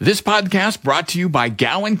This podcast brought to you by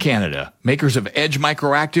Gowan, Canada, makers of Edge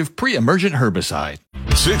Microactive Pre-Emergent Herbicide.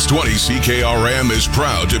 620 CKRM is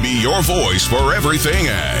proud to be your voice for everything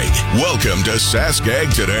ag. Welcome to Sask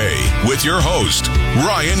Ag Today with your host,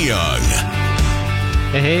 Ryan Young.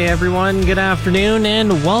 Hey everyone, good afternoon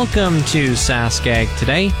and welcome to Sask Ag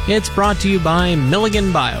Today. It's brought to you by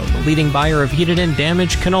Milligan Bio, the leading buyer of heated and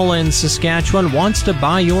damaged canola in Saskatchewan, wants to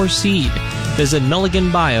buy your seed. Visit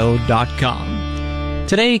milliganbio.com.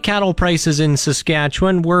 Today, cattle prices in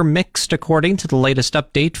Saskatchewan were mixed according to the latest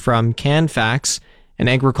update from Canfax. An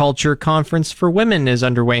agriculture conference for women is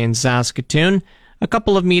underway in Saskatoon. A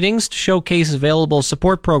couple of meetings to showcase available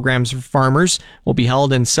support programs for farmers will be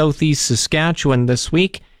held in southeast Saskatchewan this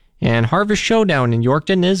week, and Harvest Showdown in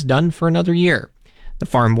Yorkton is done for another year. The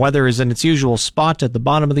farm weather is in its usual spot at the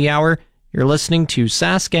bottom of the hour. You're listening to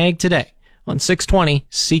Sask Ag Today on 620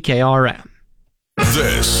 CKRM.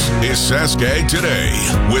 This is Sask Ag Today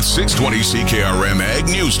with 620 CKRM Ag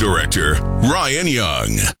News Director Ryan Young.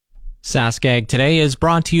 Sask Ag Today is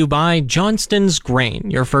brought to you by Johnston's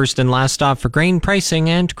Grain, your first and last stop for grain pricing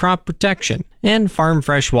and crop protection, and Farm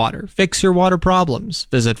Fresh Water. Fix your water problems.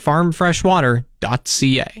 Visit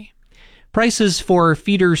farmfreshwater.ca. Prices for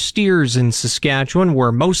feeder steers in Saskatchewan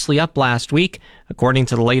were mostly up last week, according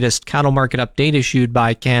to the latest cattle market update issued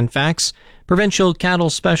by Canfax. Provincial cattle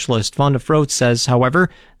specialist Vonda Froat says, however,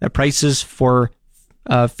 that prices for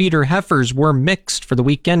feeder heifers were mixed for the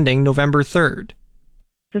week ending November 3rd.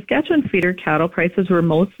 Saskatchewan feeder cattle prices were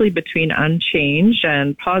mostly between unchanged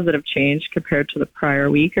and positive change compared to the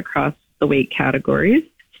prior week across the weight categories.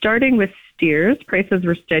 Starting with steers, prices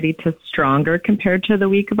were steady to stronger compared to the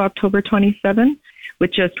week of October 27,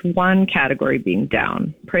 with just one category being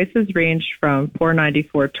down. Prices ranged from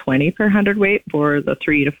 $494.20 per hundredweight for the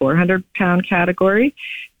 3 to 400 pound category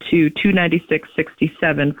to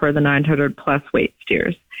 $296.67 for the 900 plus weight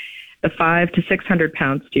steers. The 5 to 600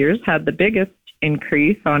 pound steers had the biggest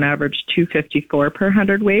increase, on average $254 per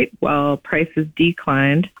hundredweight, while prices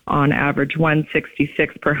declined on average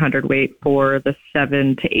 $166 per hundredweight for the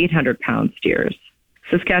 7 to 800 pound steers.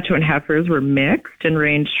 Saskatchewan heifers were mixed and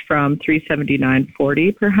ranged from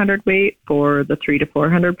 $379.40 per hundredweight for the 3 to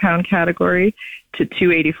 400 pound category to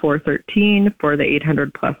 $284.13 for the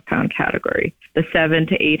 800 plus pound category. The 7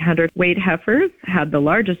 to 800 weight heifers had the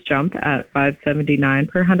largest jump at $579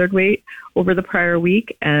 per hundredweight over the prior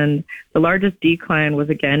week, and the largest decline was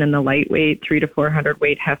again in the lightweight 3 to 400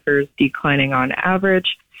 weight heifers, declining on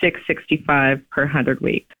average $665 per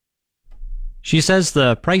hundredweight. She says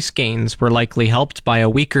the price gains were likely helped by a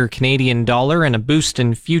weaker Canadian dollar and a boost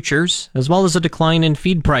in futures, as well as a decline in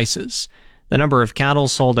feed prices. The number of cattle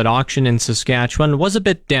sold at auction in Saskatchewan was a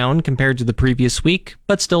bit down compared to the previous week,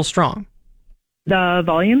 but still strong. The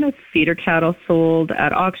volume of feeder cattle sold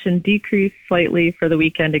at auction decreased slightly for the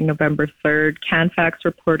week ending November 3rd. Canfax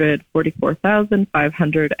reported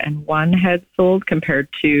 44,501 head sold compared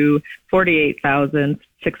to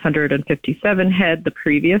 48,657 head the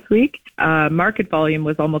previous week. Market volume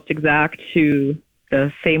was almost exact to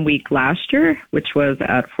the same week last year, which was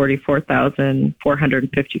at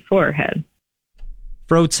 44,454 head.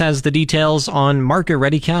 Froats has the details on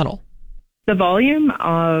market-ready cattle. The volume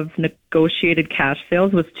of negotiated cash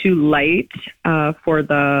sales was too light for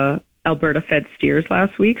the Alberta Fed steers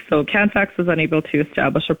last week, so Canfax was unable to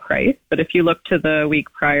establish a price. But if you look to the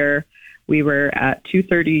week prior, we were at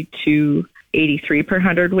 $232.83 per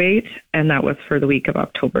hundredweight, and that was for the week of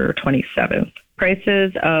October 27th.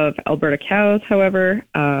 Prices of Alberta cows, however,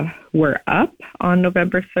 were up on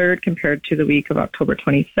November 3rd compared to the week of October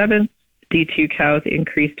 27th. D2 cows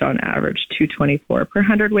increased on average $224 per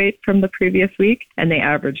hundredweight from the previous week, and they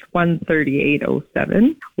averaged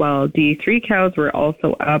 $138.07, while D3 cows were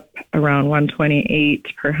also up around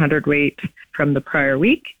 $128 per hundredweight from the prior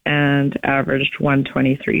week and averaged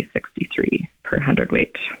 $123.63 per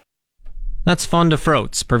hundredweight. That's Vonda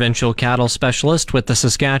Froats, provincial cattle specialist with the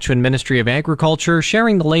Saskatchewan Ministry of Agriculture,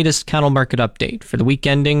 sharing the latest cattle market update for the week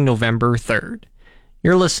ending November 3rd.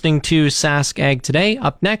 You're listening to Sask Ag Today.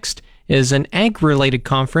 Up next is an ag-related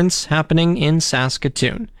conference happening in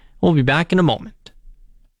Saskatoon. We'll be back in a moment.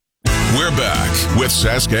 We're back with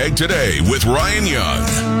Sask Ag Today with Ryan Young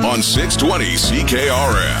on 620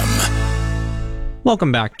 CKRM.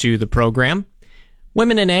 Welcome back to the program.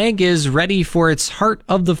 Women in Ag is ready for its Heart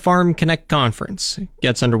of the Farm Connect conference. It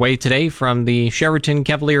gets underway today from the Sheraton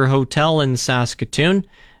Cavalier Hotel in Saskatoon.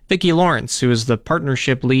 Vicki Lawrence, who is the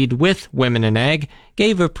partnership lead with Women in Ag,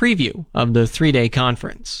 gave a preview of the three-day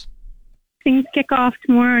conference. Things kick off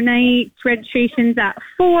tomorrow night, registration's at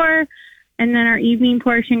 4, and then our evening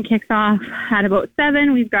portion kicks off at about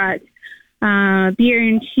 7. We've got beer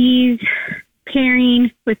and cheese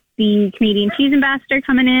pairing with the Canadian Cheese Ambassador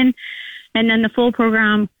coming in. And then the full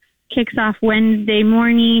program kicks off Wednesday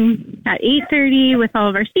morning at 8:30 with all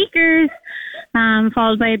of our speakers,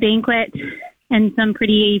 followed by a banquet and some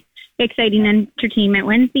pretty exciting entertainment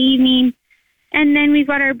Wednesday evening. And then we've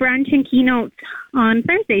got our brunch and keynotes on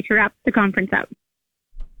Thursday to wrap the conference up.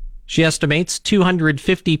 She estimates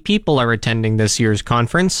 250 people are attending this year's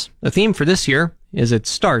conference. The theme for this year is It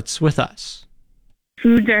Starts With Us.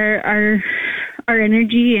 Foods are our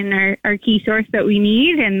energy and our key source that we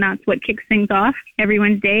need, and that's what kicks things off every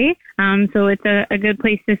Wednesday. So it's a good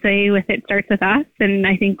place to say with It Starts With Us. And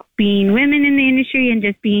I think being women in the industry and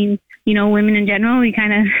just being, women in general, we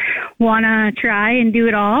kind of want to try and do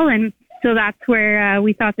it all. And so that's where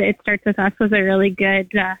we thought that It Starts With Us was a really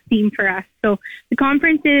good theme for us. So the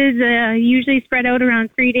conference is usually spread out around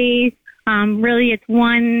 3 days. Really, it's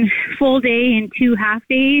one full day and 2 half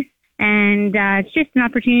days. And it's just an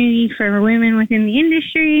opportunity for women within the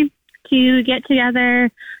industry to get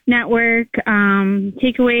together, network,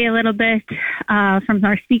 take away a little bit from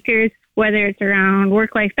our speakers, whether it's around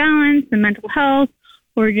work-life balance and mental health,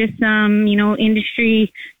 or just some,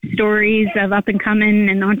 industry stories of up-and-coming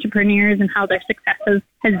and entrepreneurs and how their success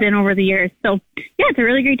has been over the years. So, yeah, it's a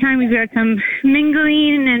really great time. We've got some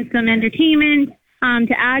mingling and some entertainment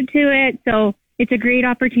to add to it. So it's a great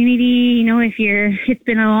opportunity, it's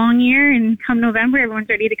been a long year, and come November, everyone's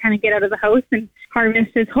ready to kind of get out of the house, and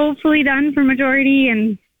harvest is hopefully done for majority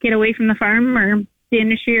and get away from the farm or the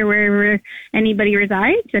industry or wherever anybody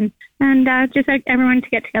resides, and just everyone to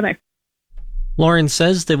get together. Lauren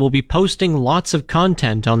says they will be posting lots of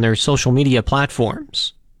content on their social media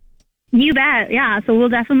platforms. You bet, yeah. So we'll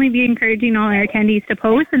definitely be encouraging all our attendees to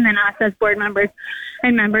post, and then us as board members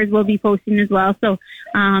and members will be posting as well. So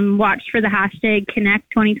watch for the hashtag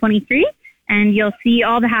Connect2023, and you'll see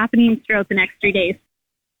all the happenings throughout the next 3 days.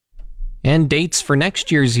 And dates for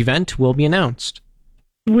next year's event will be announced.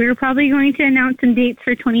 We're probably going to announce some dates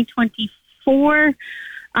for 2024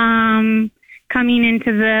 coming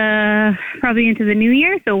into the new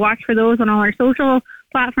year. So watch for those on all our social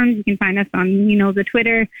platforms. You can find us on, the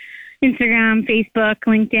Twitter, Instagram, Facebook,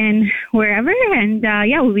 LinkedIn, wherever. And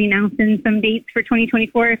we'll be announcing some dates for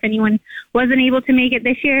 2024 if anyone wasn't able to make it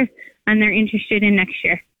this year and they're interested in next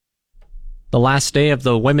year. The last day of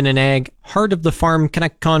the Women in Ag Heart of the Farm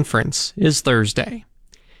Connect Conference is Thursday.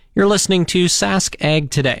 You're listening to Sask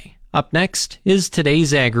Ag Today. Up next is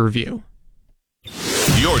today's Ag Review.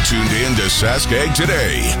 You're tuned in to Sask Ag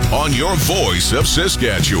Today on your voice of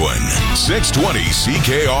Saskatchewan, 620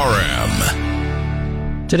 CKRM.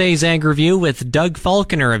 Today's Ag Review with Doug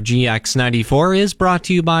Falconer of GX94 is brought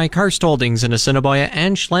to you by Karst Holdings in Assiniboia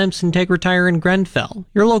and Schlamps Integritire in Grenfell,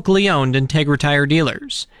 your locally owned Integritire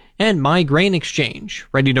dealers, and My Grain Exchange.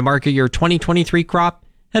 Ready to market your 2023 crop?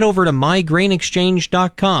 Head over to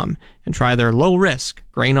mygrainexchange.com and try their low-risk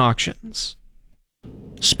grain auctions.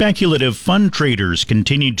 Speculative fund traders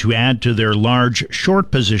continued to add to their large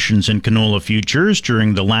short positions in canola futures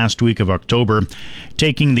during the last week of October,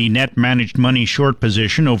 taking the net managed money short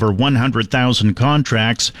position over 100,000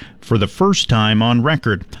 contracts for the first time on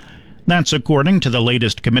record. That's according to the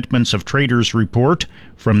latest Commitments of Traders report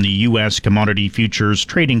from the U.S. Commodity Futures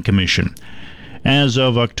Trading Commission. As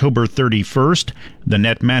of October 31st, the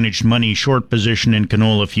net managed money short position in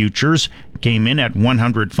canola futures came in at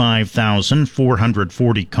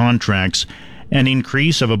 105,440 contracts, an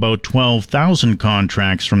increase of about 12,000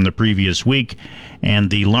 contracts from the previous week, and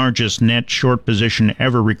the largest net short position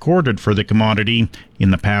ever recorded for the commodity in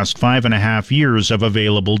the past 5.5 years of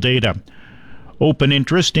available data. Open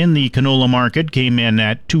interest in the canola market came in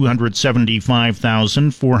at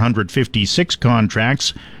 275,456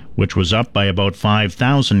 contracts, which was up by about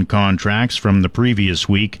 5,000 contracts from the previous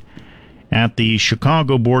week. At the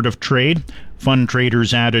Chicago Board of Trade, fund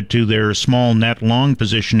traders added to their small net long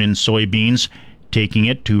position in soybeans, taking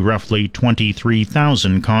it to roughly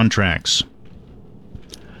 23,000 contracts.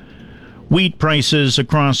 Wheat prices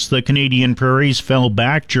across the Canadian prairies fell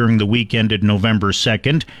back during the week ended November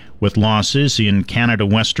 2nd, with losses in Canada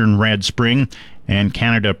Western Red Spring and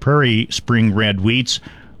Canada Prairie Spring Red wheats,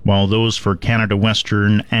 while those for Canada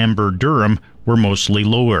Western Amber Durum were mostly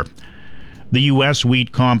lower. The U.S.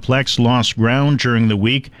 wheat complex lost ground during the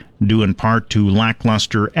week, due in part to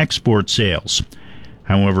lackluster export sales.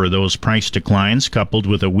 However, those price declines, coupled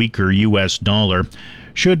with a weaker U.S. dollar,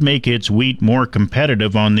 should make its wheat more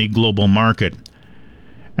competitive on the global market.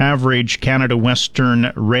 Average Canada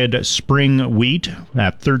Western red spring wheat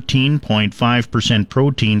at 13.5%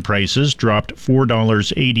 protein prices dropped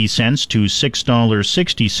 $4.80 to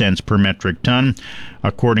 $6.60 per metric ton,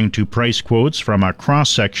 according to price quotes from a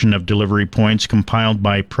cross-section of delivery points compiled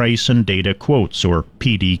by Price and Data Quotes, or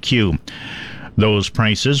PDQ. Those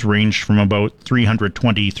prices ranged from about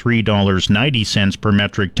 $323.90 per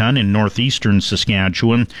metric ton in northeastern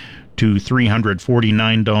Saskatchewan to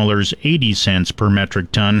 $349.80 per metric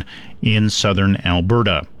ton in southern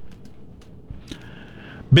Alberta.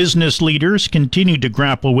 Business leaders continue to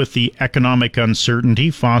grapple with the economic uncertainty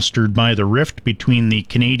fostered by the rift between the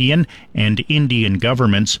Canadian and Indian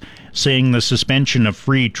governments, saying the suspension of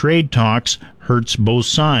free trade talks hurts both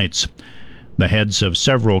sides. The heads of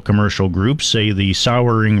several commercial groups say the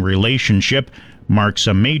souring relationship marks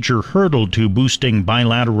a major hurdle to boosting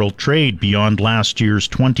bilateral trade beyond last year's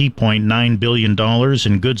 $20.9 billion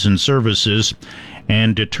in goods and services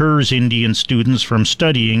and deters Indian students from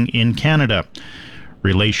studying in Canada.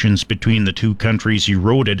 Relations between the two countries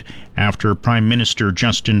eroded after Prime Minister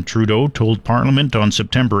Justin Trudeau told Parliament on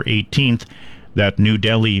September 18th that New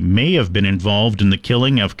Delhi may have been involved in the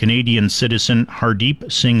killing of Canadian citizen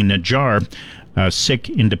Hardeep Singh Najjar, a Sikh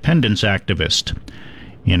independence activist.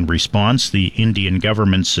 In response, the Indian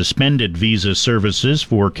government suspended visa services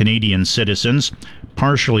for Canadian citizens,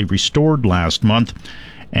 partially restored last month,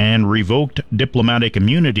 and revoked diplomatic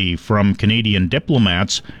immunity from Canadian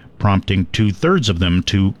diplomats, prompting two-thirds of them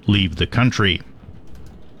to leave the country.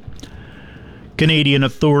 Canadian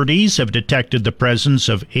authorities have detected the presence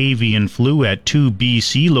of avian flu at 2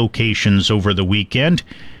 BC locations over the weekend.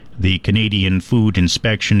 The Canadian Food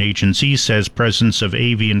Inspection Agency says presence of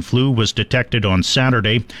avian flu was detected on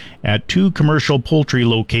Saturday at 2 commercial poultry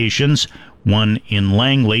locations, one in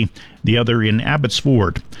Langley, the other in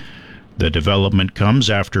Abbotsford. The development comes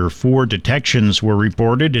after 4 detections were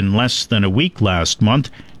reported in less than a week last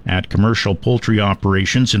month at commercial poultry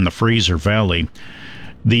operations in the Fraser Valley.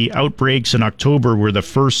 The outbreaks in October were the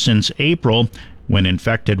first since April, when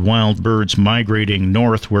infected wild birds migrating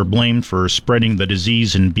north were blamed for spreading the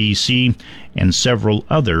disease in BC and several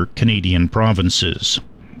other Canadian provinces.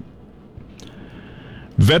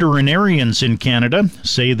 Veterinarians in Canada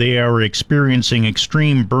say they are experiencing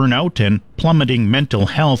extreme burnout and plummeting mental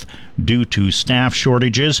health due to staff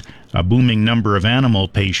shortages, a booming number of animal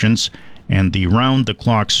patients, and the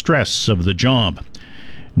round-the-clock stress of the job.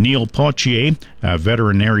 Neil Potier, a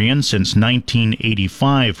veterinarian since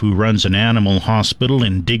 1985 who runs an animal hospital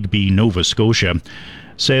in Digby, Nova Scotia,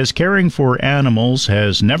 says caring for animals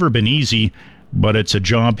has never been easy, but it's a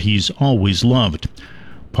job he's always loved.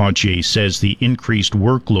 Potier says the increased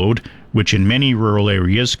workload, which in many rural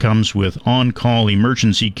areas comes with on-call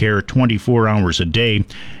emergency care 24 hours a day,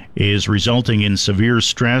 is resulting in severe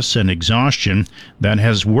stress and exhaustion that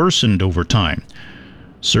has worsened over time.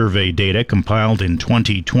 Survey data compiled in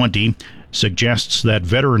 2020 suggests that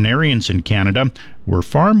veterinarians in Canada were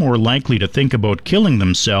far more likely to think about killing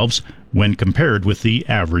themselves when compared with the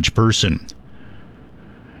average person.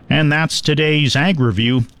 And that's today's Ag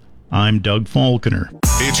Review. I'm Doug Falconer.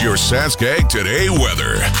 It's your Sask Ag Today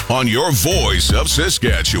weather on your voice of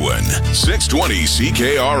Saskatchewan, 620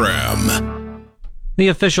 CKRM. The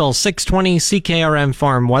official 620 CKRM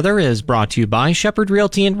farm weather is brought to you by Shepherd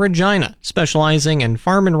Realty in Regina, specializing in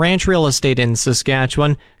farm and ranch real estate in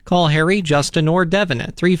Saskatchewan. Call Harry, Justin, or Devin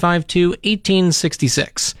at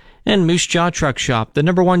 352-1866. And Moose Jaw Truck Shop, the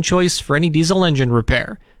 #1 choice for any diesel engine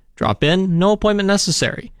repair. Drop in, no appointment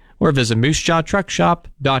necessary, or visit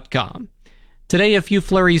moosejawtruckshop.com. Today, a few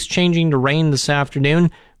flurries changing to rain this afternoon.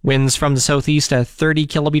 Winds from the southeast at 30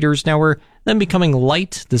 kilometers an hour, then becoming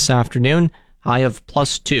light this afternoon. High of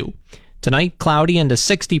 +2. Tonight, cloudy and a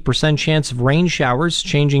 60% chance of rain showers,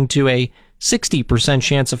 changing to a 60%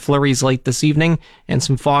 chance of flurries late this evening, and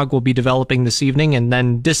some fog will be developing this evening and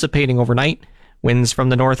then dissipating overnight. Winds from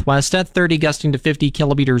the northwest at 30 gusting to 50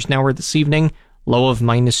 kilometers an hour this evening, low of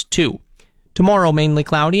 -2. Tomorrow, mainly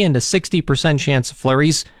cloudy and a 60% chance of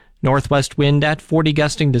flurries. Northwest wind at 40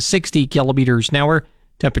 gusting to 60 kilometers an hour,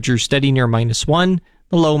 temperature steady near -1,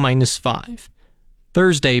 the low -5.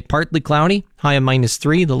 Thursday, partly cloudy, high of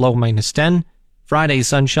 -3, the low -10. Friday,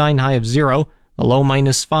 sunshine, high of 0, the low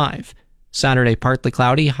 -5. Saturday, partly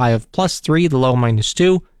cloudy, high of +3, the low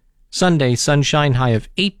 -2. Sunday, sunshine, high of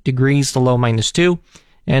 8 degrees, the low -2.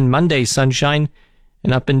 And Monday, sunshine,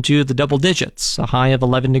 and up into the double digits, a high of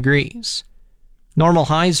 11 degrees. Normal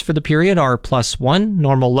highs for the period are +1,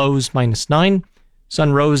 normal lows -9.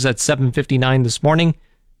 Sun rose at 7:59 this morning.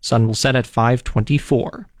 Sun will set at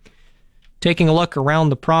 5:24. Taking a look around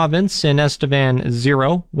the province, in Estevan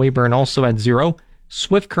 0, Weyburn also at 0,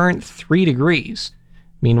 Swift Current 3 degrees.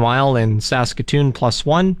 Meanwhile, in Saskatoon,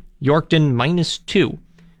 +1, Yorkton, -2.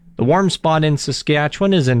 The warm spot in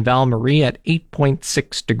Saskatchewan is in Val Marie at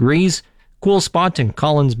 8.6 degrees. Cool spot in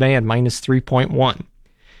Collins Bay at -3.1.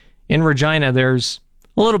 In Regina, there's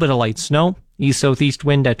a little bit of light snow. East-southeast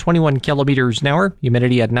wind at 21 kilometers an hour.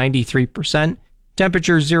 Humidity at 93%.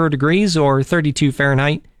 Temperature 0 degrees or 32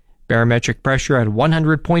 Fahrenheit. Barometric pressure at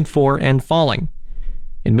 100.4 and falling.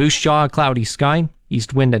 In Moose Jaw, cloudy sky.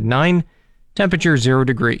 East wind at 9. Temperature 0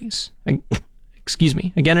 degrees.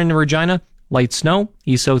 Again in Regina, light snow.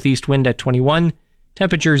 East-southeast wind at 21.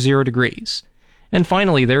 Temperature 0 degrees. And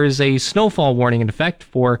finally, there is a snowfall warning in effect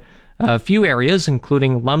for a few areas,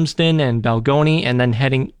 including Lumsden and Balgonie, and then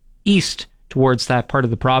heading east towards that part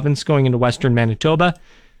of the province, going into western Manitoba.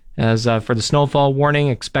 As for the snowfall warning,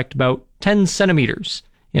 expect about 10 centimeters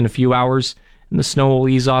in a few hours, and the snow will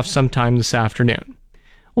ease off sometime this afternoon.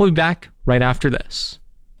 We'll be back right after this.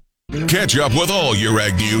 Catch up with all your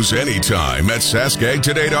ag news anytime at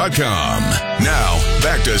saskagtoday.com. Now,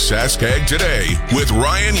 back to Sask Ag Today with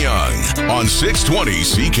Ryan Young on 620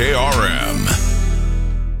 CKRM.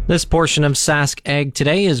 This portion of Sask Ag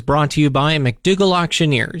Today is brought to you by McDougall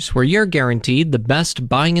Auctioneers, where you're guaranteed the best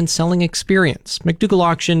buying and selling experience.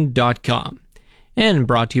 McDougallAuction.com. And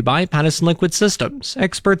brought to you by Pattison Liquid Systems,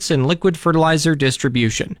 experts in liquid fertilizer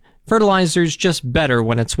distribution. Fertilizer's just better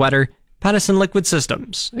when it's wetter. Pattison Liquid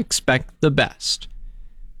Systems. Expect the best.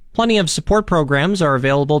 Plenty of support programs are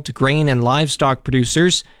available to grain and livestock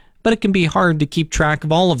producers, but it can be hard to keep track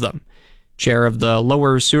of all of them. Chair of the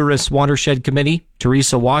Lower Souris Watershed Committee,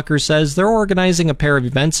 Teresa Walker, says they're organizing a pair of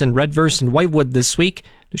events in Redverse and Whitewood this week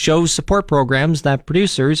to show support programs that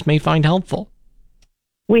producers may find helpful.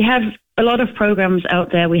 We have a lot of programs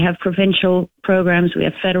out there. We have provincial programs, we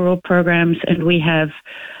have federal programs, and we have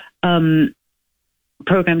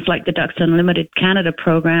programs like the Ducks Unlimited Canada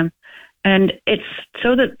program. And it's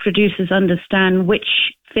so that producers understand which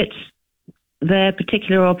fits their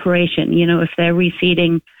particular operation. You know, if they're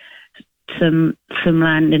reseeding some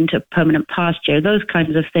land into permanent pasture, those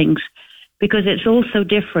kinds of things, because it's all so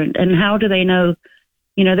different. And how do they know?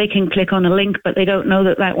 You know, they can click on a link, but they don't know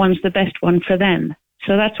that that one's the best one for them.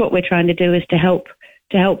 So that's what we're trying to do, is to help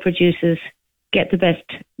producers get the best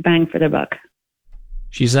bang for their buck.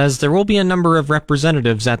 She says there will be a number of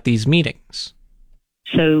representatives at these meetings.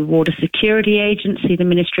 So Water Security Agency, the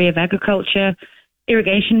Ministry of Agriculture,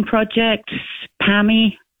 irrigation projects,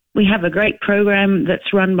 PAMI. We have a great program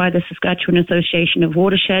that's run by the Saskatchewan Association of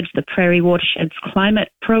Watersheds, the Prairie Watersheds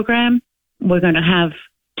Climate Program. We're going to have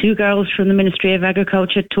 2 girls from the Ministry of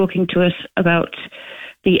Agriculture talking to us about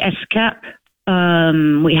the SCAP.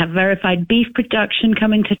 We have verified beef production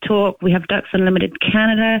coming to talk. We have Ducks Unlimited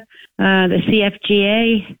Canada, the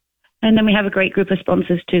CFGA, and then we have a great group of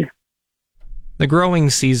sponsors too. The growing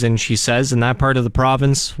season, she says, in that part of the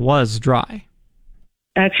province was dry.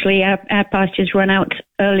 Actually, our pastures run out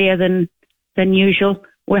earlier than usual.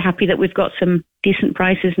 We're happy that we've got some decent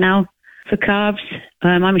prices now for calves.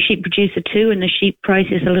 I'm a sheep producer too, and the sheep price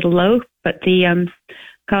is a little low, but the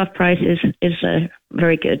calf price is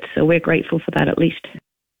very good, so we're grateful for that at least.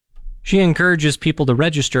 She encourages people to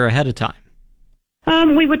register ahead of time.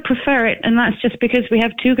 We would prefer it, and that's just because we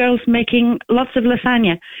have 2 girls making lots of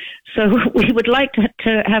lasagna. So we would like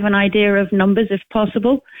to have an idea of numbers if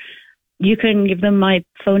possible. You can give them my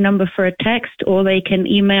phone number for a text, or they can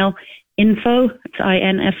email info, it's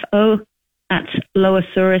INFO, at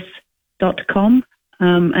lowersaurus.com,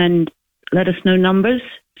 and let us know numbers.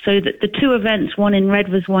 So that the 2 events, one in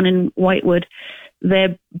Redvers, one in Whitewood,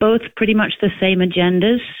 they're both pretty much the same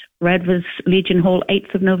agendas. Redvers Legion Hall,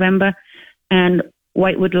 8th of November, and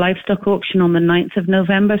Whitewood Livestock Auction on the 9th of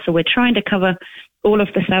November. So we're trying to cover all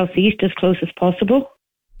of the southeast as close as possible.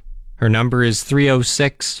 Her number is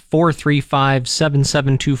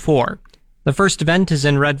 306-435-7724. The first event is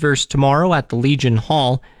in Redverse tomorrow at the Legion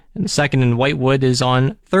Hall, and the second in Whitewood is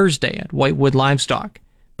on Thursday at Whitewood Livestock.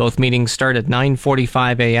 Both meetings start at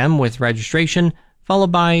 9:45 a.m. with registration,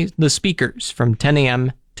 followed by the speakers from 10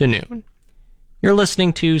 a.m. to noon. You're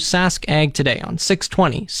listening to Sask Ag Today on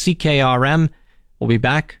 620 CKRM. We'll be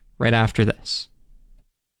back right after this.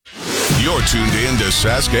 You're tuned in to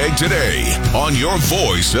Sask Ag Today on your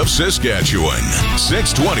voice of Saskatchewan,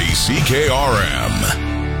 620 CKRM.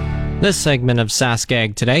 This segment of Sask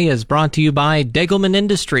Ag Today is brought to you by Degelman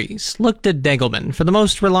Industries. Look to Degelman for the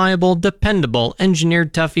most reliable, dependable,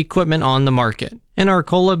 engineered tough equipment on the market. And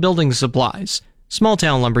Arcola Building Supplies. Small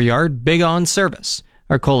town lumberyard, big on service.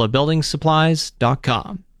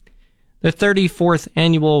 ArcolaBuildingSupplies.com. The 34th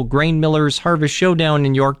annual Grain Millers Harvest Showdown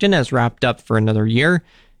in Yorkton has wrapped up for another year.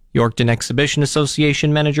 Yorkton Exhibition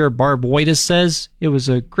Association manager Barb Whitus says it was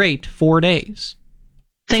a great 4 days.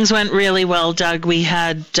 Things went really well, Doug. We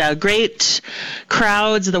had great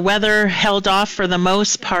crowds. The weather held off for the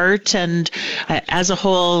most part, and as a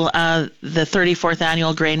whole, the 34th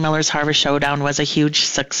Annual Grain Millers Harvest Showdown was a huge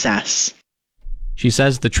success. She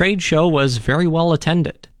says the trade show was very well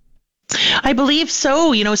attended. I believe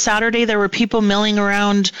so. Saturday there were people milling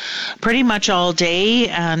around pretty much all day,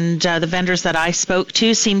 and the vendors that I spoke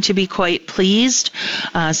to seemed to be quite pleased.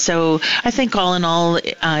 So I think all in all,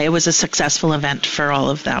 it was a successful event for all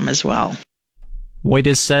of them as well.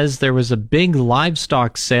 Wojtis says there was a big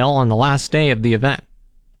livestock sale on the last day of the event.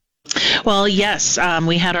 Well, yes,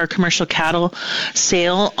 we had our commercial cattle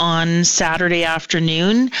sale on Saturday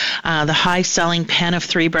afternoon. The high-selling pen of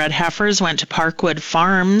 3-bred heifers went to Parkwood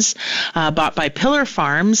Farms, bought by Pillar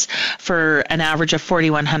Farms for an average of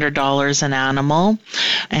 $4,100 an animal.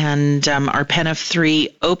 And our pen of 3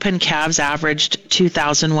 open calves averaged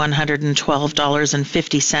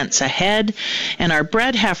 $2,112.50 a head, and our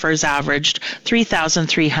bred heifers averaged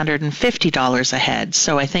 $3,350 a head.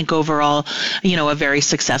 So I think overall, a very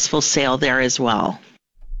successful sale there as well.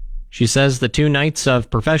 She says the 2 nights of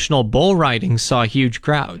professional bull riding saw huge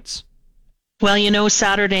crowds. Well,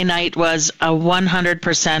 Saturday night was a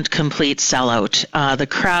 100% complete sellout. The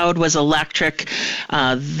crowd was electric.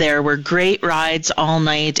 There were great rides all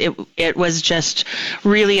night. It was just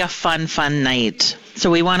really a fun night. So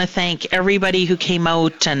we want to thank everybody who came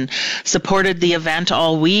out and supported the event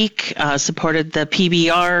all week, supported the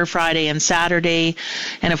PBR Friday and Saturday.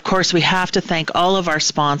 And of course, we have to thank all of our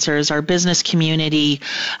sponsors, our business community.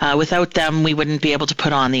 Without them, we wouldn't be able to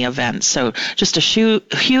put on the event. So just a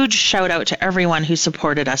huge shout out to everyone who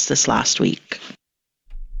supported us this last week.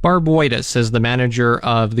 Barb Wojtis is the manager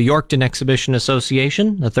of the Yorkton Exhibition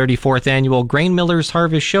Association. The 34th Annual Grain Millers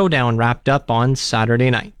Harvest Showdown wrapped up on Saturday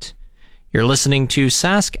night. You're listening to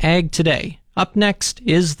Sask Ag Today. Up next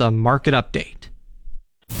is the Market Update.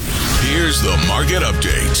 Here's the Market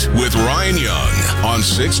Update with Ryan Young on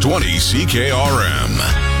 620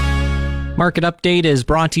 CKRM. Market Update is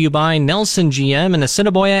brought to you by Nelson GM in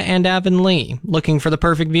Assiniboia and Avonlea. Looking for the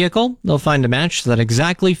perfect vehicle? They'll find a match that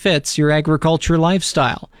exactly fits your agriculture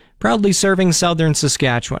lifestyle. Proudly serving southern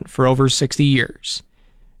Saskatchewan for over 60 years.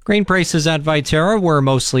 Grain prices at Viterra were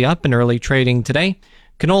mostly up in early trading today.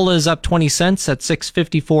 Canola is up 20 cents at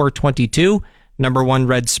 $6.54.22. Number 1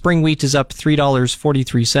 red spring wheat is up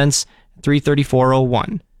 $3.43 at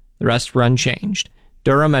 $3.34.01. The rest were unchanged.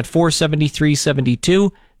 Durum at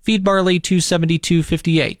 $4.73.72. Feed barley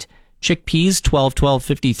 $2.72.58. Chickpeas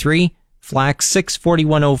 $12.53. Flax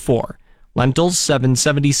 $6.41.04. Lentils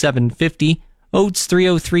 $7.77.50. Oats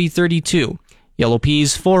 $3.03.32. Yellow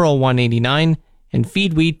peas $4.01.89. And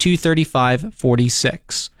feed wheat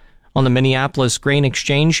 $2.35.46. On the Minneapolis Grain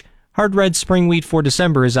Exchange, hard red spring wheat for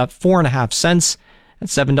December is up 4.5 cents at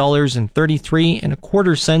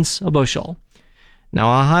 $7.33 a bushel. Now,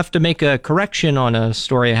 I'll have to make a correction on a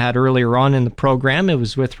story I had earlier on in the program. It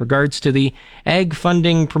was with regards to the ag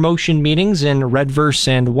funding promotion meetings in Redverse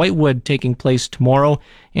and Whitewood taking place tomorrow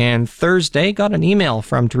and Thursday. Got an email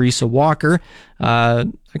from Teresa Walker. I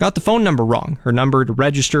got the phone number wrong. Her number to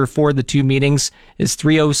register for the 2 meetings is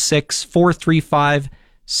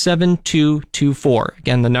 306-435-7224.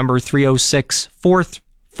 Again, the number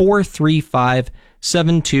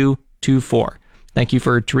 306-435-7224. Thank you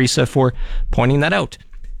for Teresa for pointing that out.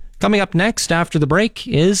 Coming up next after the break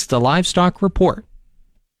is the Livestock Report.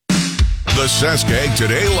 The Sask Ag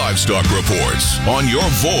Today Livestock Reports on your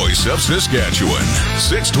voice of Saskatchewan,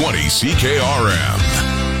 620 CKRM.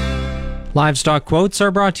 Livestock quotes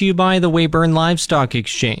are brought to you by the Weyburn Livestock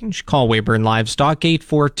Exchange. Call Weyburn Livestock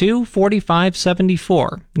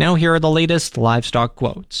 842-4574. Now here are the latest livestock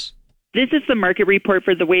quotes. This is the market report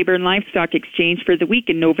for the Weyburn Livestock Exchange for the week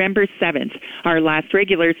in November 7th. Our last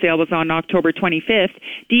regular sale was on October 25th.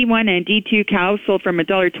 D1 and D2 cows sold from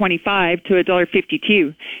 $1.25 to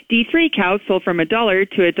 $1.52. D3 cows sold from $1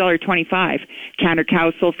 to $1.25. Canner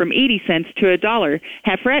cows sold from 80 cents to $1.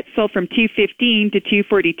 Heiferettes sold from $2.15 to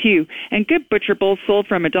 $2.42. And good butcher bulls sold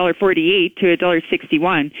from $1.48 to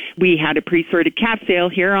 $1.61. We had a pre-sorted calf sale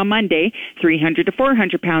here on Monday. 300 to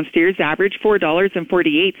 400 pound steers averaged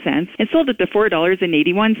 $4.48. And sold at the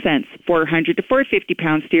 $4.81. 400 to 450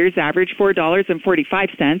 pound steers averaged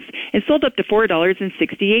 $4.45 and sold up to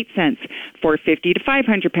 $4.68. 450 to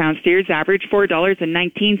 500 pound steers averaged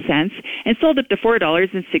 $4.19 and sold up to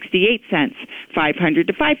 $4.68. 500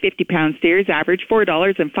 to 550 pound steers averaged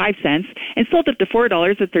 $4.05 and sold up to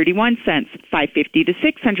 $4.31. 550 to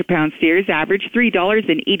 600 pound steers averaged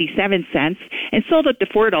 $3.87 and sold up to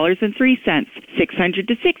 $4.03. 600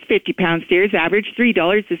 to 650 pound steers averaged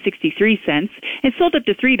 $3.64 $3.83 and sold up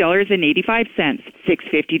to $3.85.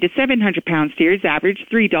 650 to 700 pound steers averaged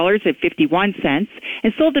 $3.51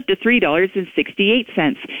 and sold up to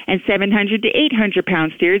 $3.68. And 700 to 800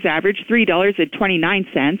 pound steers averaged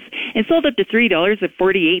 $3.29 and sold up to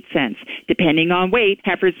 $3.48. Depending on weight,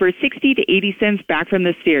 heifers were 60 to 80 cents back from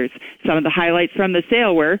the steers. Some of the highlights from the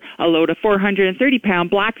sale were a load of 430 pound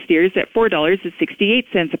black steers at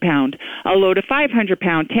 $4.68 a pound, a load of 500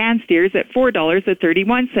 pound tan steers at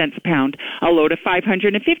 $4.31 a pound, a load of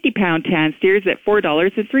 550 pound tan steers at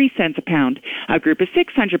 $4.03 a pound, a group of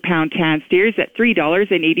 600 pound tan steers at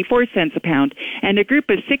 $3.84 a pound, and a group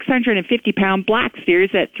of 650 pound black steers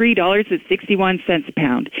at $3.61 a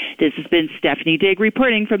pound. This has been Stephanie Digg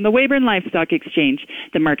reporting from the Weyburn Livestock Exchange,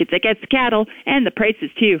 the market that gets cattle and the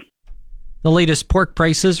prices too. The latest pork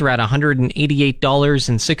prices are at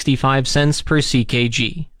 $188.65 per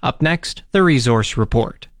CKG. Up next, the Resource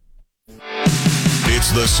Report.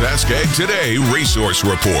 It's the Saskatchewan Today Resource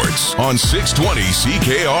Reports on 620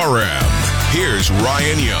 CKRM. Here's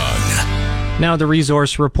Ryan Young. Now the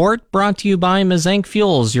Resource Report, brought to you by Mazank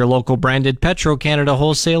Fuels, your local branded Petro-Canada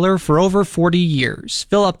wholesaler for over 40 years.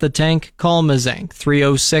 Fill up the tank, call Mazank,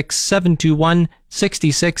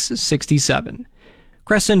 306-721-6667.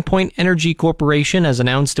 Crescent Point Energy Corporation has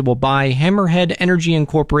announced it will buy Hammerhead Energy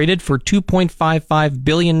Incorporated for $2.55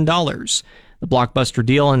 billion. The blockbuster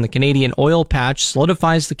deal in the Canadian oil patch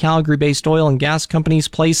solidifies the Calgary-based oil and gas company's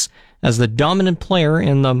place as the dominant player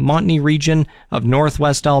in the Montney region of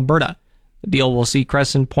northwest Alberta. The deal will see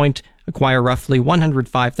Crescent Point acquire roughly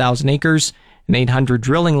 105,000 acres and 800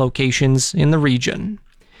 drilling locations in the region.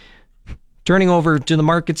 Turning over to the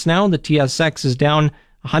markets now, the TSX is down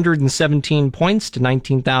 117 points to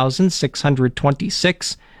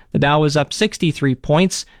 19,626. The Dow is up 63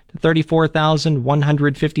 points to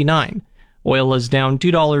 34,159. Oil is down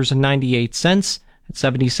 $2.98 at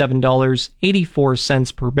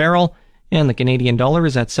 $77.84 per barrel, and the Canadian dollar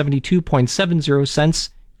is at 72.70 cents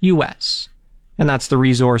US. And that's the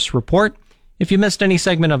Resource Report. If you missed any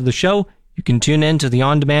segment of the show, you can tune in to the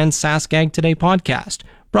on-demand Sask Ag Today podcast,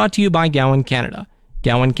 brought to you by Gowan Canada.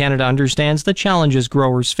 Gowan Canada understands the challenges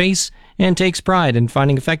growers face and takes pride in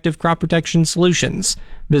finding effective crop protection solutions.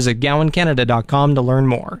 Visit GowanCanada.com to learn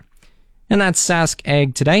more. And that's Sask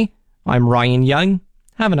Ag Today. I'm Ryan Young.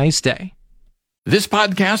 Have a nice day. This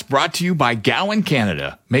podcast brought to you by Gowan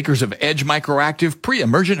Canada, makers of Edge Microactive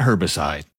pre-emergent herbicide.